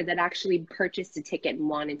of color that actually purchased a ticket and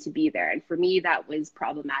wanted to be there. And for me, that was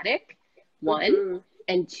problematic, one. Mm-hmm.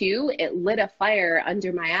 And two, it lit a fire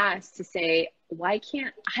under my ass to say, why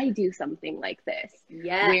can't I do something like this?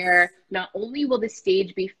 Yes. Where not only will the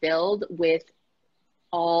stage be filled with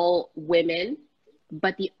all women,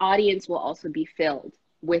 but the audience will also be filled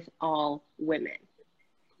with all women.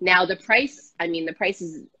 Now, the price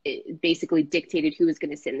is basically dictated who is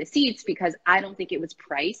going to sit in the seats, because I don't think it was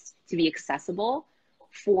priced to be accessible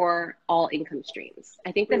for all income streams.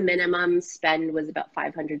 I think the minimum spend was about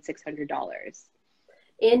 $500, $600.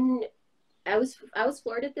 I was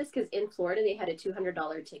floored at this because in Florida they had a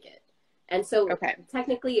 $200 ticket, and so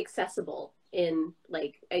technically accessible in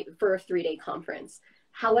for a 3-day conference.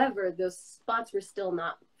 However, those spots were still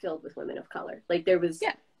not filled with women of color. Like there was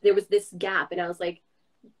this gap, and I was like,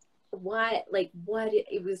 what?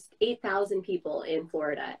 It was 8,000 people in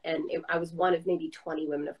Florida, and I was one of maybe 20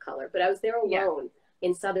 women of color, but I was there alone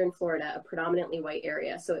in Southern Florida, a predominantly white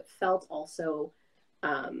area, so it felt also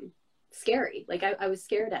scary. Like I was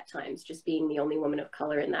scared at times just being the only woman of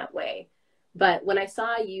color in that way. But when I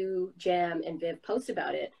saw you, Jam, and Viv post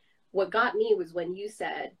about it, what got me was when you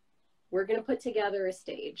said, we're going to put together a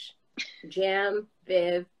stage. Jam,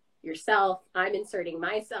 Viv, yourself, I'm inserting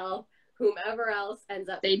myself, whomever else ends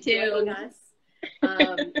up joining us.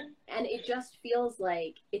 And it just feels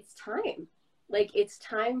like it's time. Like it's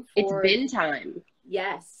time for... It's been time.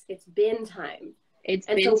 Yes, it's been time. It's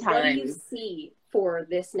been time. What do you see for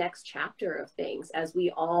this next chapter of things as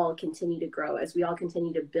we all continue to grow, as we all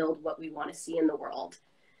continue to build what we want to see in the world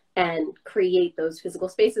and create those physical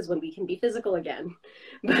spaces when we can be physical again,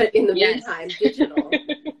 but in the meantime, digital,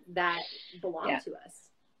 that belong to us?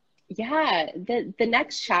 Yeah, the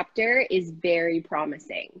next chapter is very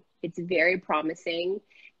promising. It's very promising.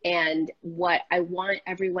 And what I want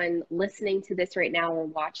everyone listening to this right now or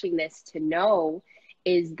watching this to know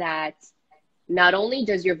is that not only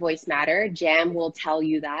does your voice matter, Jam will tell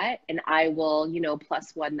you that, and I will,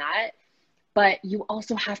 +1 that, but you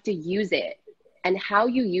also have to use it. And how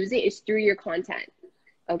you use it is through your content.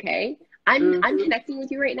 Okay? I'm connecting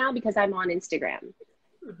with you right now because I'm on Instagram.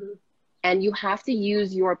 And you have to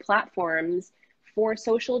use your platforms for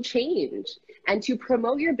social change and to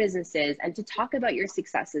promote your businesses and to talk about your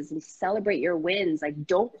successes and celebrate your wins. Like,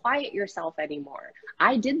 don't quiet yourself anymore.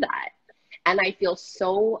 I did that. And I feel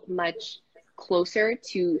so much closer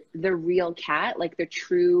to the real Kat, like the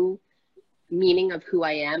true meaning of who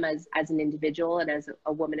I am as an individual and as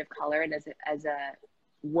a woman of color and as a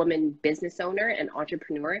woman business owner and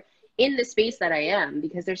entrepreneur in the space that I am,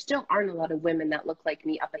 because there still aren't a lot of women that look like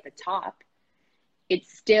me up at the top.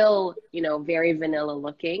 It's still, you know, very vanilla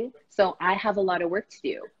looking. So I have a lot of work to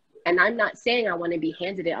do. And I'm not saying I want to be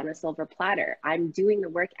handed it on a silver platter. I'm doing the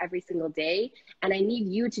work every single day. And I need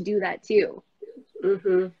you to do that too.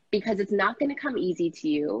 Because it's not going to come easy to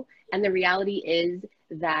you. And the reality is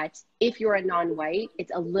that if you're a non-white,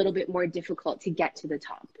 it's a little bit more difficult to get to the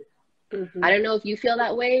top. I don't know if you feel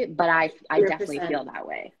that way, but I definitely feel that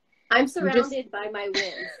way. I'm surrounded by my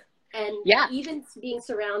wins. And even being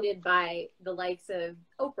surrounded by the likes of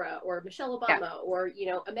Oprah or Michelle Obama or, you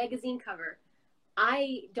know, a magazine cover,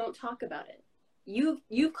 I don't talk about it.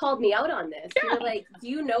 You've called me out on this. You're like, do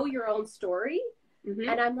you know your own story?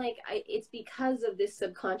 And I'm like, it's because of this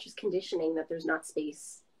subconscious conditioning that there's not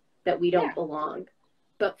space, that we don't belong.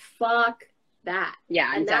 But fuck that. Yeah,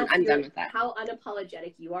 I'm done with that. How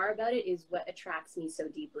unapologetic you are about it is what attracts me so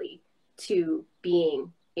deeply to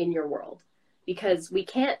being in your world. Because we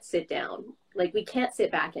can't sit down. Like, we can't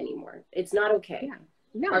sit back anymore. It's not okay.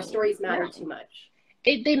 No, our stories matter too much.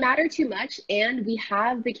 They matter too much, and we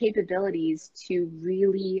have the capabilities to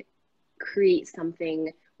really create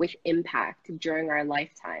something with impact during our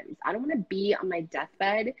lifetimes. I don't want to be on my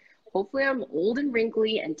deathbed. Hopefully I'm old and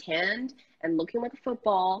wrinkly and tanned and looking like a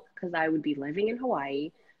football, because I would be living in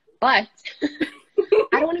Hawaii. But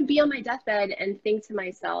I don't want to be on my deathbed and think to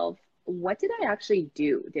myself, what did I actually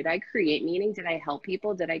do? Did I create meaning? Did I help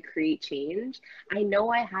people? Did I create change? I know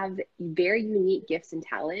I have very unique gifts and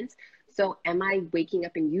talents. So am I waking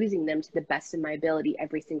up and using them to the best of my ability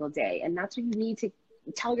every single day? And that's what you need to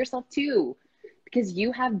tell yourself too, because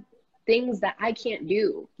you have things that I can't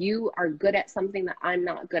do. You are good at something that I'm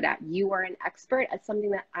not good at. You are an expert at something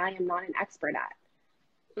that I am not an expert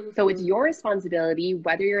at. So it's your responsibility,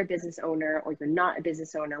 whether you're a business owner or you're not a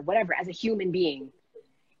business owner, whatever, as a human being,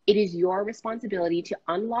 it is your responsibility to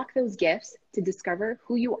unlock those gifts, to discover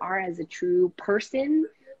who you are as a true person,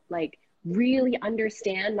 like really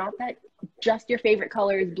understand, not that just your favorite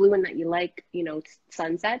color is blue and that you like, you know,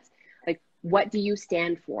 sunsets. Like, what do you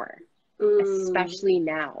stand for, especially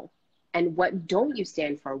now? And what don't you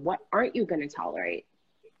stand for? What aren't you going to tolerate?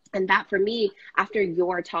 And that, for me, after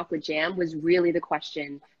your talk with Jam, was really the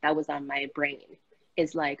question that was on my brain,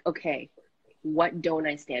 is like, okay, what don't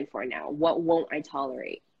I stand for now? What won't I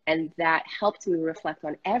tolerate? And that helped me reflect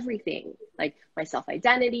on everything, like my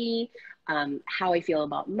self-identity, how I feel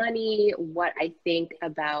about money, what I think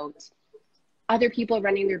about other people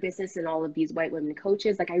running their business and all of these white women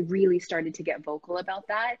coaches. Like, I really started to get vocal about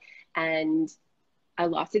that. And I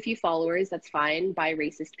lost a few followers. That's fine. By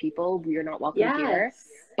racist people, you're not welcome here.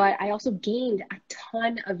 But I also gained a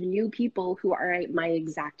ton of new people who are my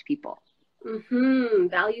exact people.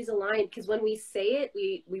 Values aligned. Because when we say it,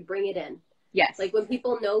 we bring it in. Yes. Like, when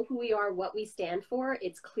people know who we are, what we stand for,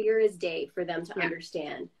 it's clear as day for them to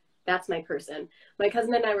understand. That's my person. My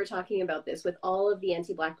cousin and I were talking about this with all of the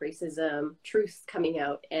anti-Black racism truths coming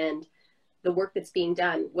out and the work that's being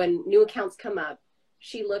done. When new accounts come up,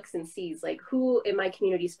 she looks and sees, like, who in my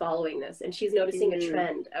community is following this? And she's noticing a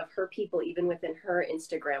trend of her people, even within her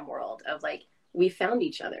Instagram world, of like, we found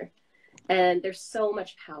each other. And there's so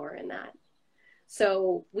much power in that.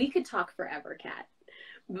 So we could talk forever, Kat.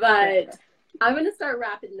 But I'm going to start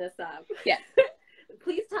wrapping this up. Yeah.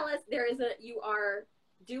 Please tell us, you are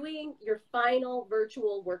doing your final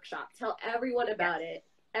virtual workshop. Tell everyone about it.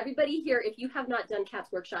 Everybody here, if you have not done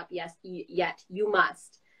Kat's workshop yet, you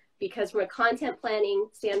must. Because from a content planning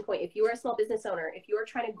standpoint, if you are a small business owner, if you are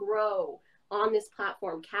trying to grow on this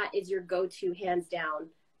platform, Kat is your go-to, hands down,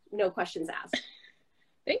 no questions asked.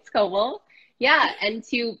 Thanks, Komal. Yeah, and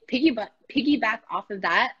to piggyback off of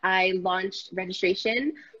that, I launched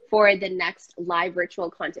registration for the next live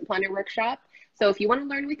virtual content planner workshop. So if you want to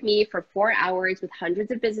learn with me for 4 hours with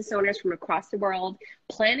hundreds of business owners from across the world,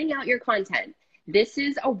 planning out your content, this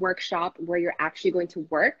is a workshop where you're actually going to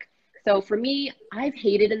work. So for me, I've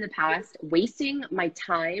hated in the past wasting my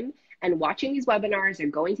time and watching these webinars or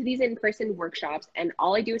going to these in-person workshops, and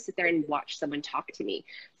all I do is sit there and watch someone talk to me.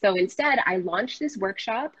 So instead, I launched this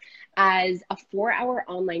workshop as a 4-hour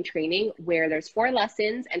online training where there's 4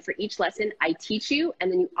 lessons, and for each lesson, I teach you,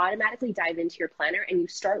 and then you automatically dive into your planner and you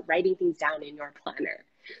start writing things down in your planner.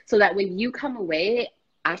 So that when you come away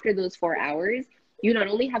after those 4 hours, You not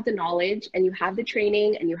only have the knowledge and you have the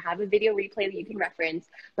training and you have a video replay that you can reference,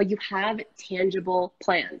 but you have tangible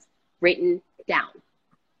plans written down.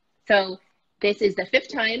 So this is the 5th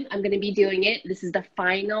time I'm going to be doing it. This is the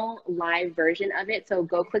final live version of it. So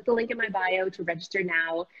go click the link in my bio to register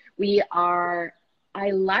now.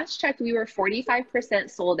 I last checked, we were 45%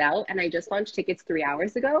 sold out, and I just launched tickets 3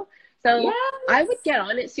 hours ago. So yes. I would get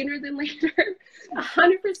on it sooner than later.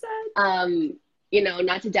 100%.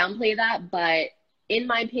 Not to downplay that, but in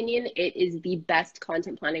my opinion, it is the best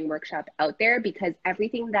content planning workshop out there because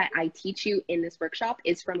everything that I teach you in this workshop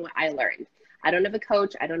is from what I learned. I don't have a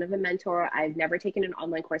coach. I don't have a mentor. I've never taken an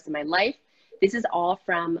online course in my life. This is all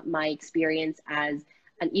from my experience as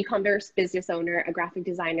an e-commerce business owner, a graphic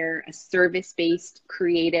designer, a service-based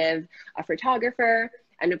creative, a photographer,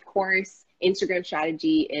 and of course, Instagram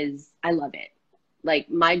strategy I love it.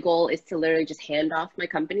 Like my goal is to literally just hand off my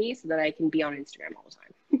company so that I can be on Instagram all the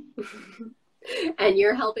time. And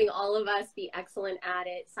you're helping all of us be excellent at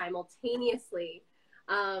it simultaneously.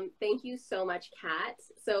 Thank you so much, Kat.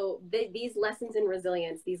 So these lessons in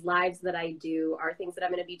resilience, these lives that I do are things that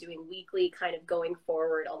I'm going to be doing weekly, kind of going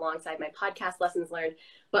forward alongside my podcast Lessons Learned.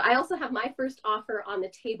 But I also have my first offer on the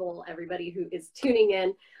table, everybody who is tuning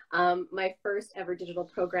in, my first ever digital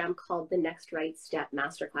program called the Next Right Step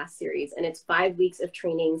Masterclass Series. And it's 5 weeks of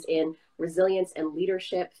trainings in resilience and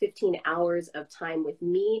leadership, 15 hours of time with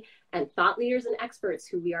me and thought leaders and experts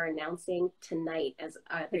who we are announcing tonight as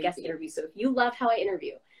the guest interview. So if you love how I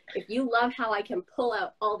interview, if you love how I can pull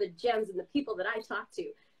out all the gems and the people that I talk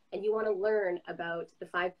to, and you want to learn about the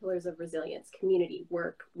 5 pillars of resilience, community,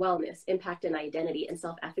 work, wellness, impact and identity, and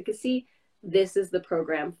self-efficacy, this is the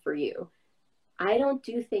program for you. I don't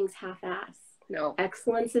do things half-ass. No.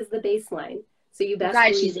 Excellence is the baseline. So you best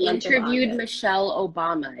guys, she's interviewed Michelle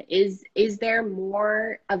Obama. Is there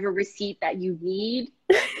more of a receipt that you need?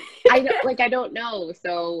 I don't know.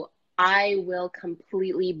 So I will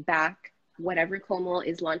completely back whatever Komal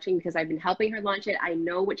is launching because I've been helping her launch it. I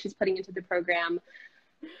know what she's putting into the program.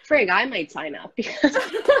 Frig, I might sign up because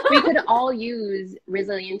we could all use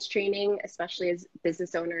resilience training, especially as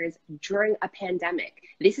business owners during a pandemic.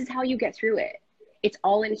 This is how you get through it. It's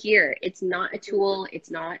all in here. It's not a tool.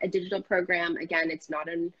 It's not a digital program. Again, it's not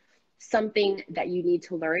something that you need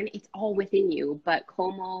to learn. It's all within you. But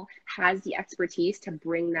Komal has the expertise to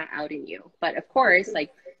bring that out in you. But of course,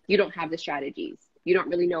 you don't have the strategies. You don't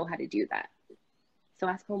really know how to do that. So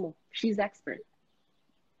ask Komal. She's the expert.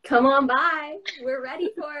 Come on by. We're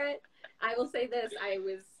ready for it. I will say this. I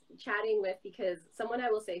was chatting with, because someone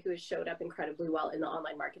I will say who has showed up incredibly well in the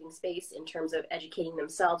online marketing space in terms of educating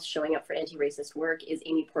themselves, showing up for anti-racist work, is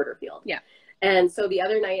Amy Porterfield. Yeah. And so the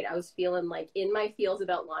other night I was feeling like in my feels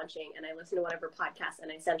about launching, and I listened to one of her podcasts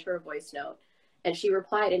and I sent her a voice note, and she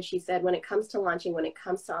replied and she said, when it comes to launching, when it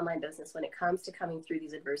comes to online business, when it comes to coming through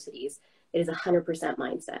these adversities, it is 100%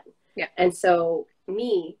 mindset. Yeah. And so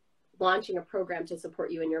me launching a program to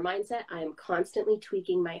support you in your mindset, I am constantly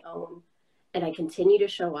tweaking my own, and I continue to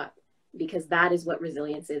show up, because that is what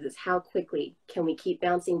resilience is how quickly can we keep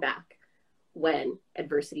bouncing back when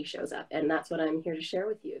adversity shows up. And that's what I'm here to share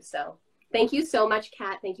with you. So thank you so much,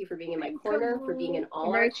 Kat. Thank you for being in my corner, for being in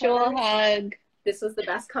all our virtual hug. This was the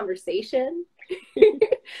best conversation.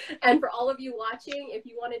 And for all of you watching, if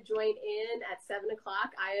you want to join in at 7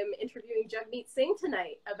 o'clock, I am interviewing Jagmeet Singh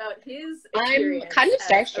tonight about his experience. I'm kind of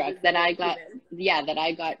starstruck that I got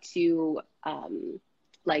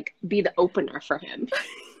to be the opener for him.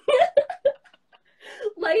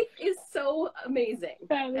 Life is so amazing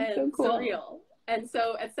and so cool. Surreal. And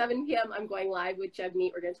so at 7 p.m. I'm going live with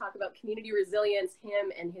Jagmeet. We're going to talk about community resilience,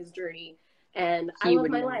 him and his journey. And I love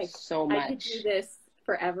my life so much. I could do this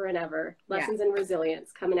forever and ever. Lessons in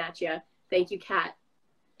resilience coming at you. Thank you, Kat.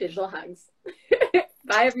 Digital hugs.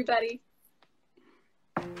 Bye, everybody.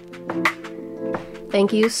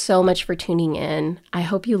 Thank you so much for tuning in. I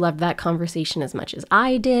hope you loved that conversation as much as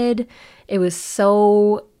I did. It was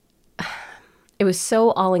so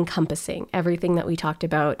all-encompassing, everything that we talked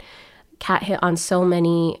about. Kat hit on so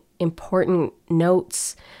many important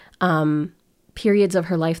notes, periods of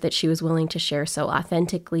her life that she was willing to share so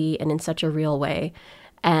authentically and in such a real way.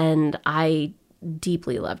 And I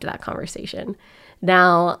deeply loved that conversation.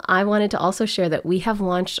 Now, I wanted to also share that we have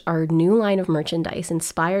launched our new line of merchandise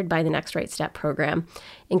inspired by the Next Right Step program,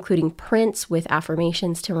 including prints with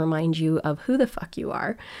affirmations to remind you of who the fuck you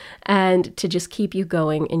are and to just keep you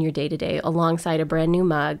going in your day-to-day, alongside a brand new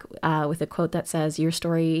mug with a quote that says, "Your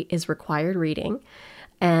story is required reading."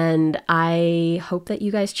 And I hope that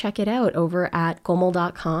you guys check it out over at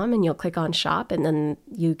gomel.com, and you'll click on shop, and then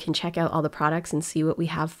you can check out all the products and see what we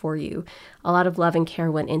have for you. A lot of love and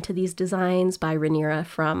care went into these designs by Rhaenyra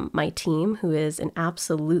from my team, who is an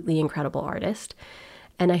absolutely incredible artist.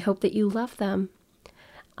 And I hope that you love them.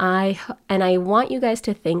 I want you guys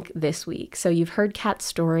to think this week. So you've heard Kat's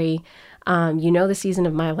story. You know the season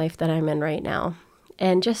of my life that I'm in right now.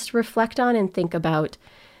 And just reflect on and think about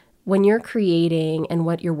when you're creating and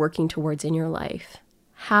what you're working towards in your life.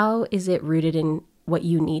 How is it rooted in what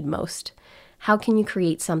you need most? How can you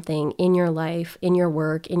create something in your life, in your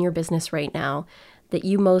work, in your business right now that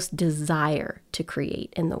you most desire to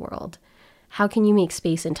create in the world? How can you make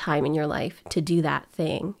space and time in your life to do that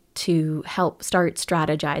thing, to help start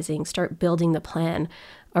strategizing, start building the plan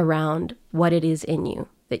around what it is in you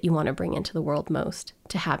that you want to bring into the world most,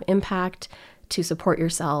 to have impact, to support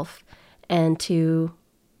yourself, and to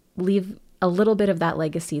leave a little bit of that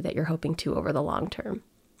legacy that you're hoping to over the long term.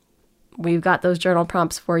 We've got those journal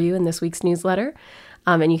prompts for you in this week's newsletter,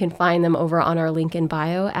 and you can find them over on our link in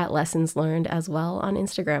bio at Lessons Learned, as well on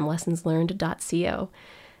Instagram, lessonslearned.co.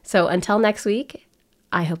 So until next week,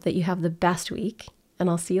 I hope that you have the best week, and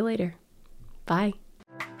I'll see you later. Bye.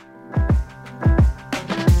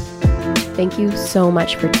 Thank you so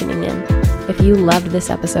much for tuning in. If you loved this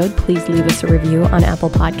episode, please leave us a review on Apple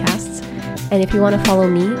Podcasts. And if you want to follow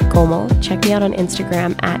me, Gomel, check me out on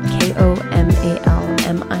Instagram at KOMALMINHAS,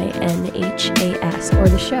 or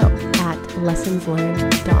the show at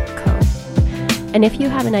lessonslearned.co. And if you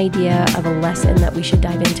have an idea of a lesson that we should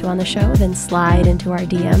dive into on the show, then slide into our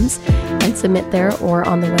DMs and submit there or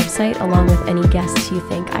on the website, along with any guests you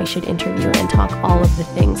think I should interview and talk all of the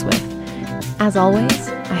things with. As always,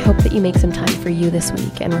 I hope that you make some time for you this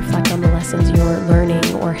week and reflect on the lessons you're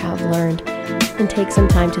learning or have learned, and take some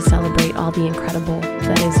time to celebrate all the incredible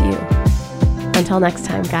that is you. Until next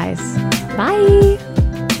time, guys. Bye!